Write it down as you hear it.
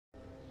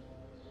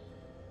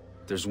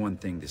there's one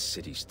thing this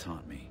city's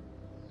taught me.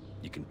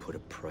 You can put a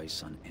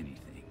price on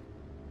anything.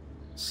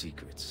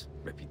 Secrets,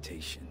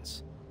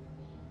 reputations,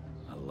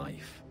 a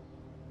life.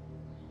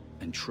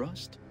 And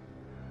trust?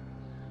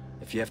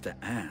 If you have to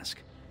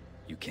ask,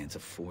 you can't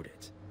afford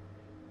it.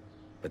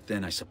 But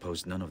then I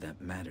suppose none of that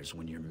matters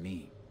when you're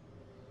me.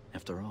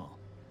 After all,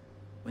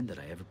 when did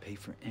I ever pay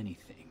for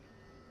anything?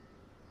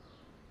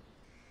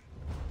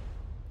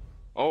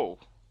 Oh,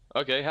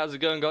 okay, how's it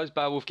going, guys?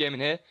 Bad Wolf Gaming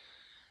here,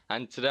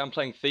 and today I'm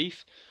playing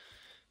Thief.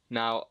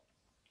 Now,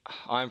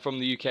 I'm from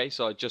the UK,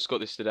 so I just got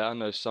this today. I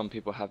know some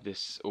people have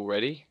this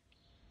already.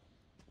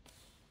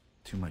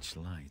 Too much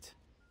light.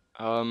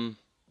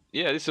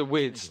 Yeah, this is a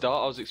weird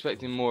start. I was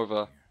expecting more of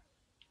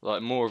a,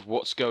 more of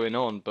what's going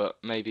on, but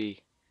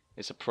maybe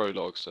it's a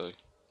prologue, so.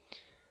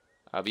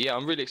 But yeah,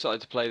 I'm really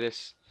excited to play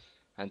this,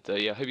 and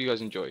yeah, I hope you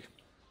guys enjoy.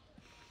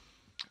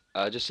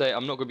 Just say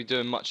I'm not going to be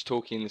doing much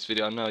talking in this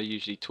video. I know I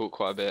usually talk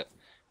quite a bit,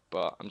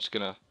 but I'm just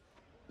gonna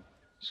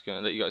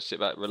let you guys sit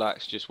back,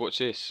 relax, just watch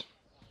this.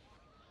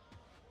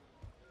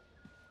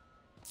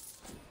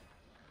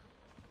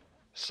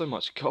 So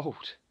much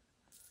gold.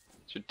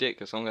 It's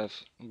ridiculous. I'm gonna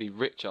be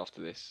rich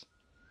after this.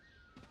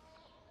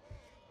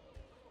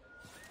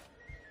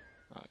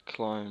 Alright,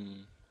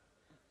 climb.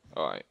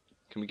 Alright,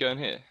 can we go in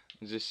here?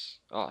 Is this?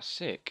 Ah,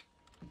 sick.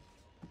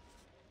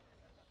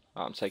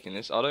 I'm taking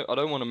this. I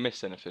don't want to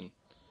miss anything.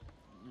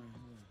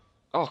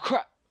 Oh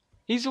crap!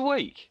 He's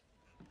awake.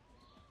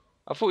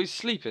 I thought he's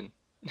sleeping.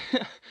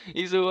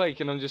 He's awake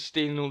and I'm just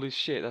stealing all his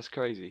shit. That's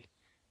crazy.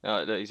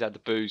 Look, he's had the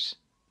booze.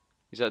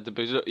 He's had the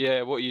booze. Look,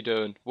 yeah, what are you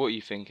doing? What are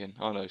you thinking?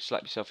 Oh no,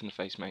 slap yourself in the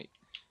face, mate.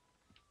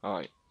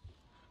 Alright.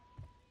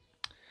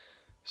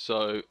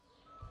 So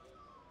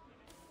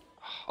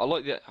I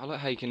like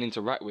how you can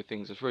interact with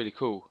things. It's really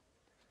cool.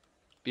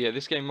 But yeah,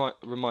 this game might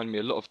remind me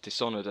a lot of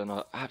Dishonored, and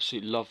I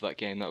absolutely love that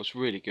game. That was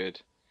really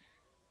good.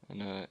 And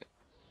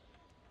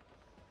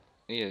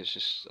yeah, it's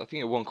just, I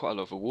think it won quite a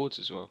lot of awards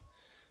as well.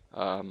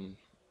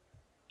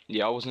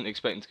 Yeah, I wasn't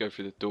expecting to go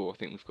through the door. I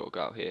think we've got to go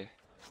out here.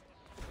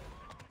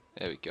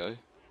 There we go.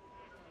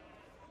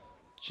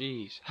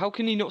 Jeez, how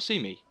can he not see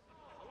me?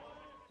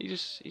 He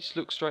just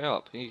looks straight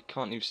up. He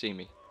can't even see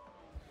me.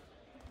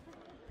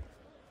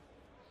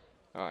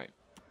 Alright.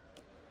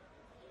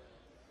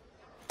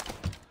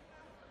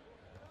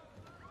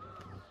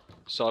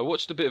 So I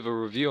watched a bit of a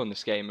review on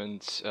this game,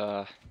 and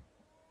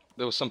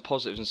there were some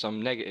positives and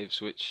some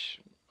negatives, which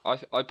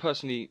I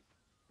personally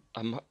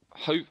am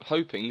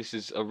hoping this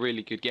is a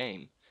really good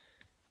game.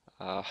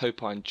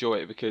 Hope I enjoy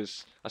it,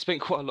 because I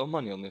spent quite a lot of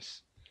money on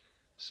this.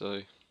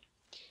 So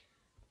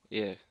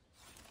yeah,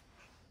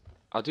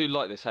 I do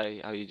like this. Hey,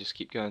 how you just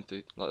keep going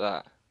through like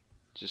that.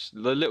 Just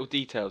the little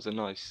details are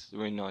nice,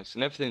 really nice,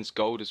 and everything's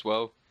gold as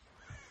well.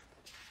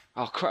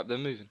 Oh crap, they're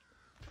moving.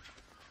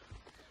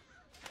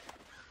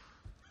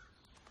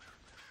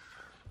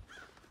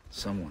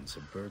 Someone's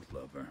a bird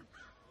lover.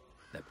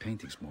 That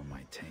painting's more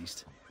my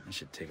taste. I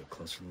should take a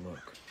closer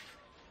look.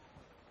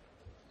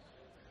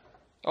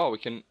 Oh, we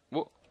can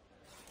what?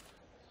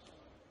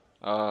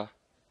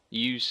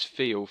 Use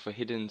feel for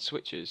hidden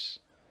switches.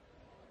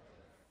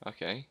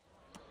 Okay.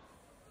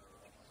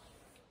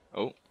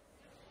 Oh.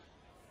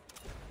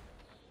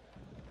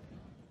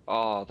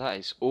 Oh, that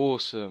is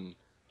awesome.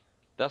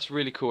 That's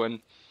really cool.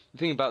 And the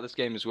thing about this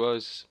game as well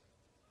is,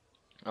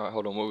 alright,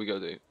 hold on, what are we gonna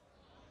do?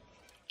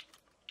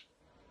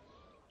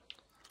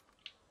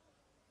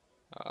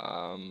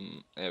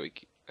 There we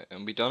go.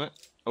 And we done it?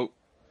 Oh.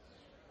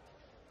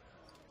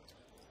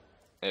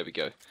 There we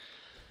go.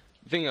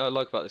 The thing I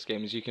like about this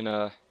game is you can,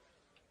 like,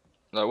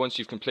 once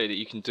you've completed it,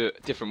 you can do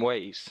it different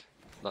ways.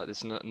 Like,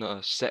 there's not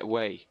a set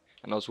way.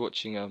 And I was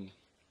watching,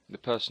 the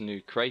person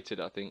who created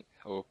it, I think,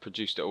 or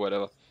produced it or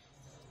whatever.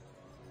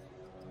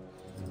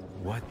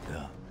 What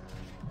the?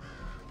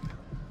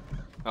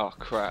 Oh,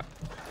 crap.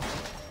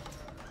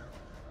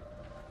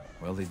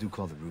 Well, they do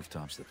call the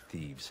rooftops the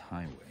Thieves'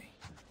 Highway.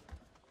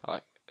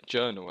 Alright,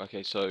 journal.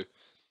 Okay, so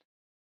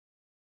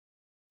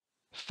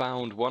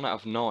found 1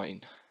 out of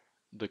 9.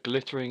 The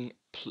glittering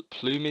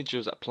plumage, or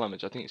is that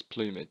plumage? I think it's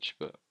plumage,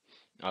 but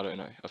I don't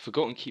know. A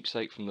forgotten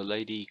keepsake from the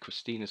Lady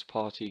Christina's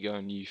party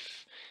going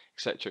youth,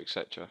 etc.,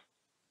 etc.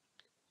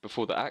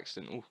 Before the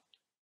accident. Ooh.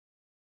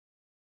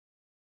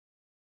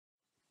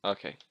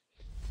 Okay.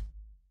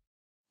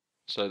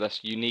 So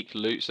that's unique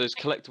loot. So there's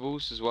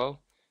collectibles as well.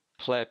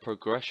 Player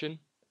progression.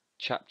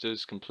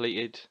 Chapters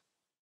completed.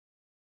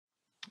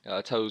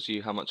 Tells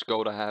you how much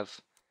gold I have.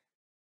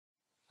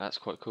 That's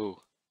quite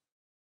cool.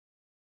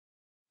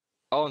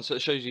 Oh, and so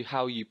it shows you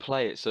how you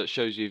play it. So it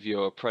shows you if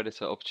you're a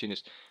predator,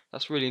 opportunist.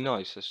 Really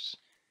nice.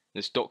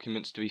 There's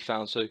documents to be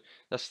found. So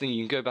that's the thing.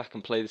 You can go back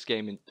and play this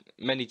game in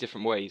many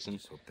different ways. And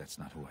just hope that's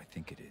not who I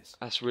think it is.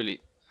 That's really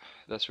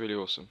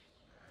awesome.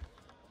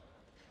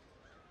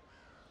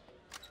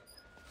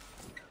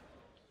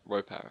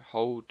 Rope arrow.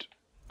 Hold.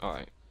 All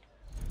right.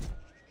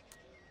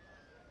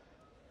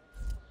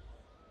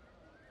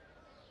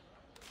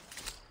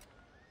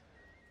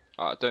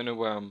 I don't know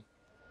where I'm.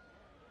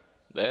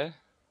 There?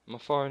 Am I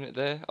firing it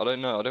there? I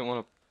don't know. I don't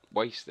want to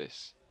waste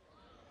this.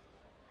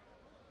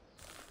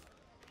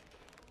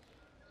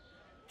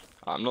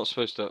 I'm not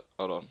supposed to.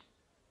 Hold on.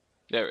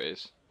 There it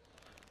is.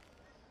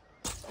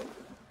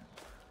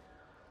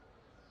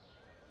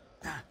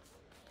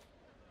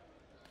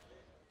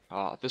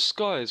 Ah, the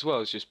sky as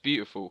well is just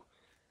beautiful.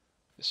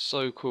 It's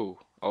so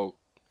cool. Oh,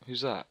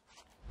 who's that?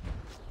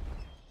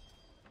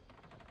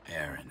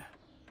 Aaron.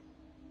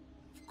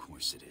 Of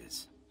course it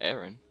is.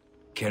 Aaron?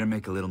 Care to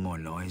make a little more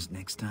noise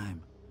next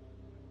time?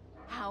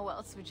 How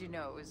else would you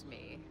know it was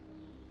me?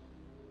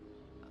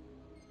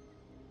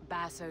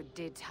 Basso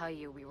did tell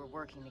you we were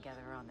working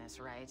together on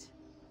this, right?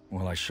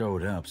 Well, I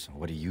showed up, so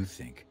what do you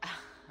think?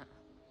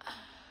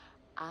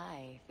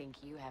 I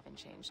think you haven't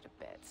changed a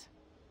bit.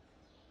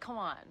 Come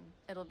on,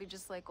 it'll be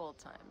just like old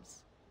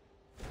times.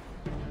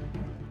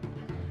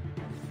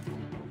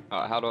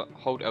 Alright, how do I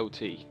hold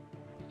LT?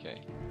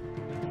 Okay.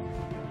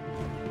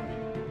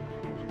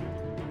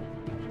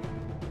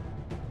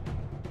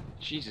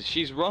 Jesus,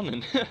 she's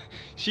running.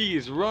 She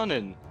is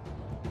running.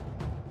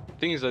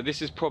 Thing is though,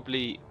 this is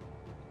probably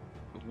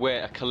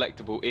where a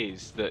collectible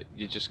is that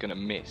you're just gonna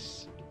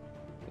miss.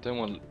 I don't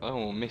want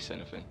to miss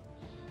anything.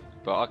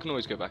 But I can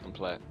always go back and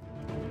play it.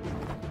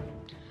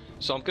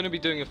 So I'm going to be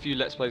doing a few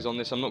Let's Plays on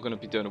this. I'm not going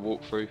to be doing a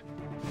walkthrough.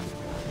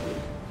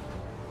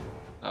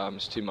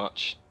 It's too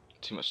much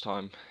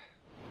time.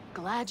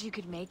 Glad you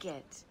could make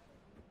it.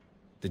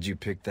 Did you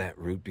pick that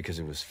route because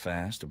it was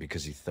fast or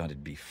because you thought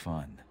it'd be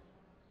fun?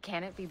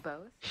 Can it be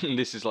both?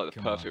 This is like the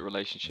Come perfect on,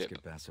 relationship. let's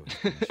get Basso his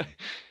permission.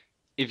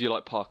 If you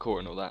like parkour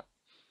and all that.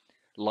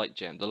 Light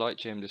gem. The light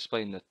gem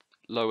displayed in the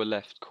lower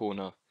left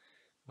corner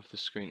of the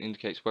screen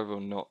indicates whether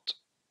or not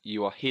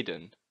you are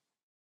hidden.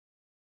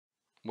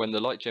 When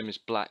the light gem is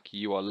black,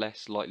 you are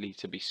less likely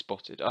to be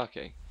spotted.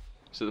 Okay.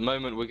 So at the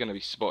moment we're going to be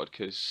spotted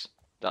because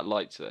that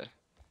light's there.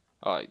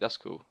 Alright, that's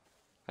cool.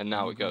 And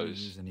now it goes.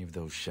 Use any of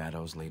those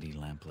shadows, Lady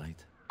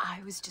Lamplight?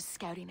 I was just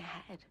scouting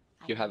ahead.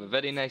 You have a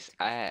very nice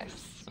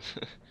ass.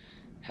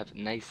 Have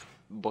nice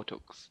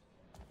buttocks.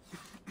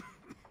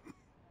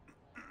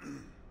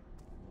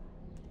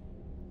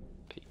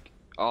 Peek.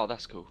 Oh,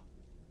 that's cool.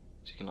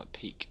 So you can like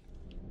peek.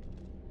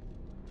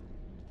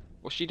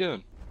 What's she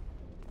doing?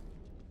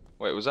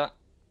 Wait, was that?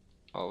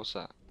 Oh, what's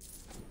that?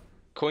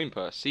 Coin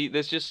purse. See,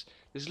 there's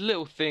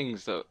little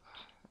things that are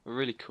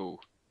really cool.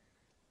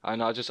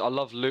 And I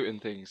love looting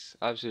things.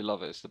 I absolutely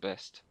love it. It's the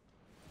best.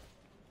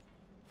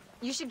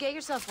 You should get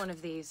yourself one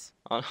of these.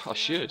 I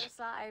should.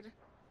 Side.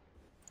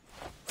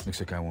 Looks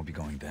like I won't be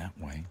going that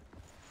way.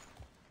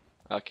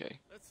 Okay.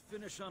 Let's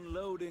finish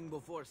unloading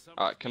before some.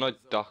 Alright, can I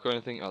duck or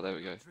anything? Oh, there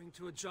we go.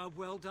 To a job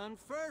well done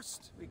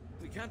first.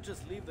 We can't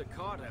just leave the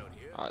cart out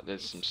here. Alright,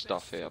 there's some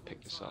stuff here. I'll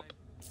pick this up.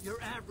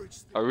 Your average.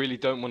 I really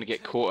don't want to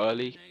get caught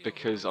early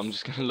because I'm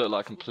just gonna look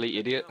like a complete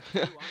idiot.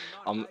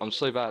 I'm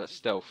so bad at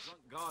stealth.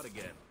 God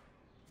again.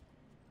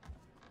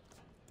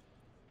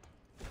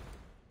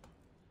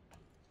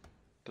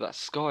 But that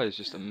sky is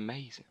just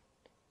amazing.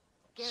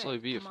 Garrett, So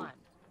beautiful. Come on.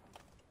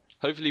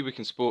 Hopefully we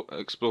can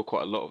explore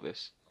quite a lot of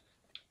this.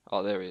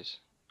 Oh, there he is.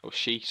 Or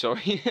she,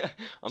 sorry.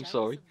 I'm Jealous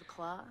sorry. of the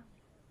claw?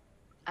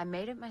 I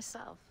made it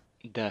myself.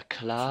 The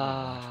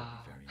claw.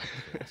 Very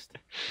impressed. They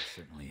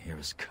certainly hear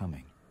us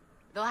coming.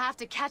 They'll have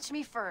to catch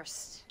me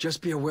first.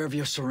 Just be aware of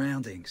your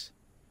surroundings.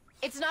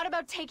 It's not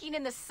about taking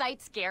in the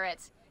sights,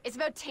 Garrett. It's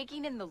about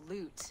taking in the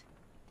loot.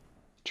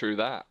 True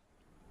that.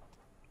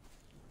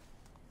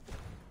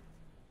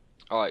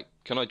 Alright,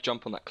 can I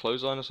jump on that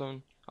clothesline or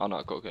something? Oh no,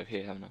 I've got to go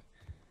here, haven't I? You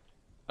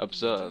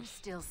Observe. do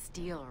still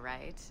steal,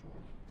 right?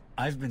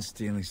 I've been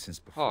stealing since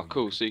before. Oh,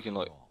 cool, could so you can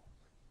like... crawl.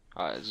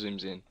 Alright, it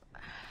zooms in.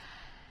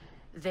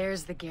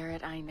 There's the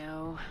Garrett I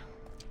know.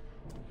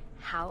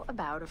 How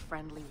about a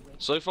friendly wink?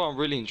 So far I'm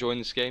really enjoying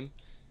this game.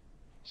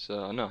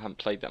 So I know I haven't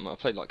played that much. I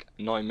played like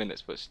 9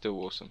 minutes, but it's still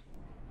awesome.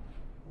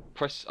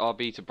 Press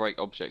RB to break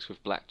objects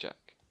with blackjack.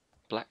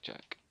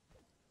 Blackjack.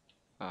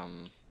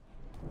 Oh,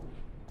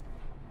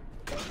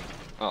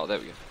 there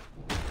we go.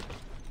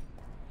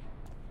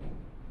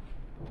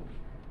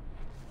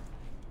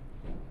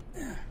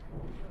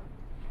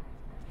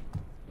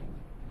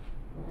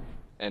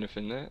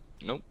 Anything there?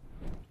 Nope.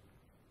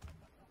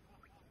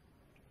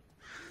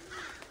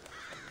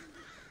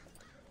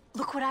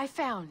 Look what I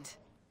found.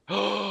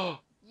 Oh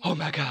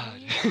my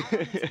god.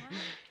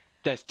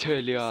 That's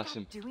totally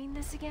awesome. Stop doing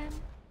this again?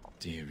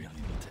 Do you really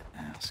need to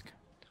ask?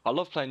 I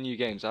love playing new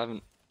games. I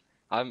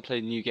haven't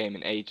played a new game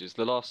in ages.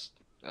 The last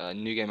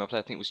new game I played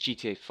I think was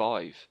GTA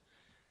 5.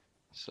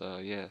 So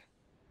yeah.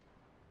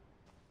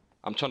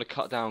 I'm trying to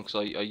cut down because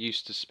I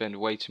used to spend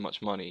way too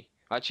much money.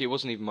 Actually, it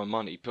wasn't even my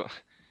money, but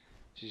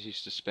just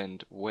used to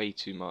spend way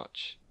too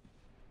much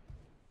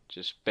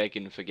just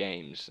begging for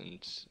games,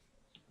 and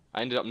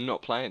I ended up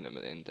not playing them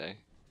at the end of the day.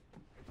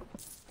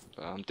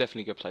 But I'm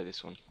definitely going to play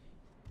this one.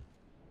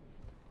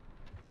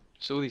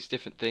 It's all these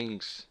different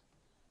things.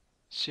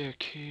 So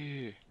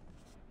cool.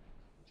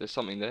 There's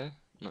something there?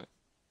 No.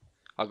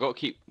 I got to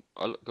keep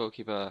a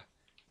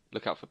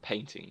lookout for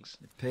paintings.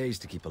 It pays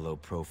to keep a low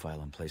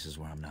profile in places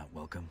where I'm not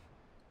welcome.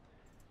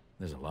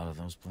 There's a lot of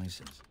those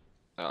places.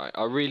 Alright,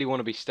 I really want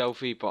to be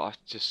stealthy, but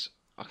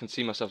I can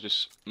see myself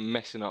just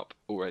messing up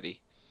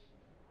already.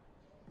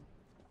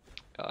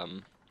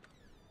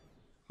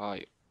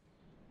 Alright.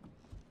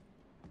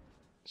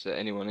 Is there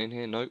anyone in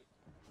here? Nope.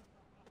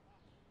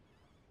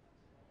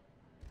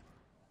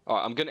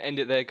 Alright, I'm going to end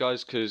it there,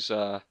 guys, because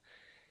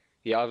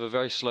yeah, I have a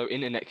very slow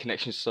internet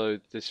connection, so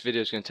this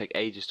video is going to take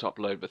ages to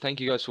upload. But thank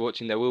you guys for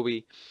watching. There will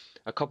be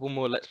a couple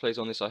more Let's Plays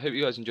on this. I hope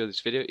you guys enjoyed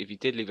this video. If you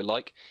did, leave a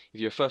like. If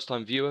you're a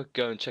first-time viewer,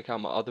 go and check out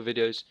my other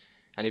videos.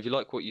 And if you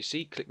like what you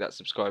see, click that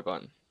subscribe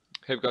button.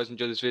 Hope you guys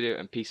enjoyed this video,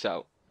 and peace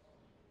out.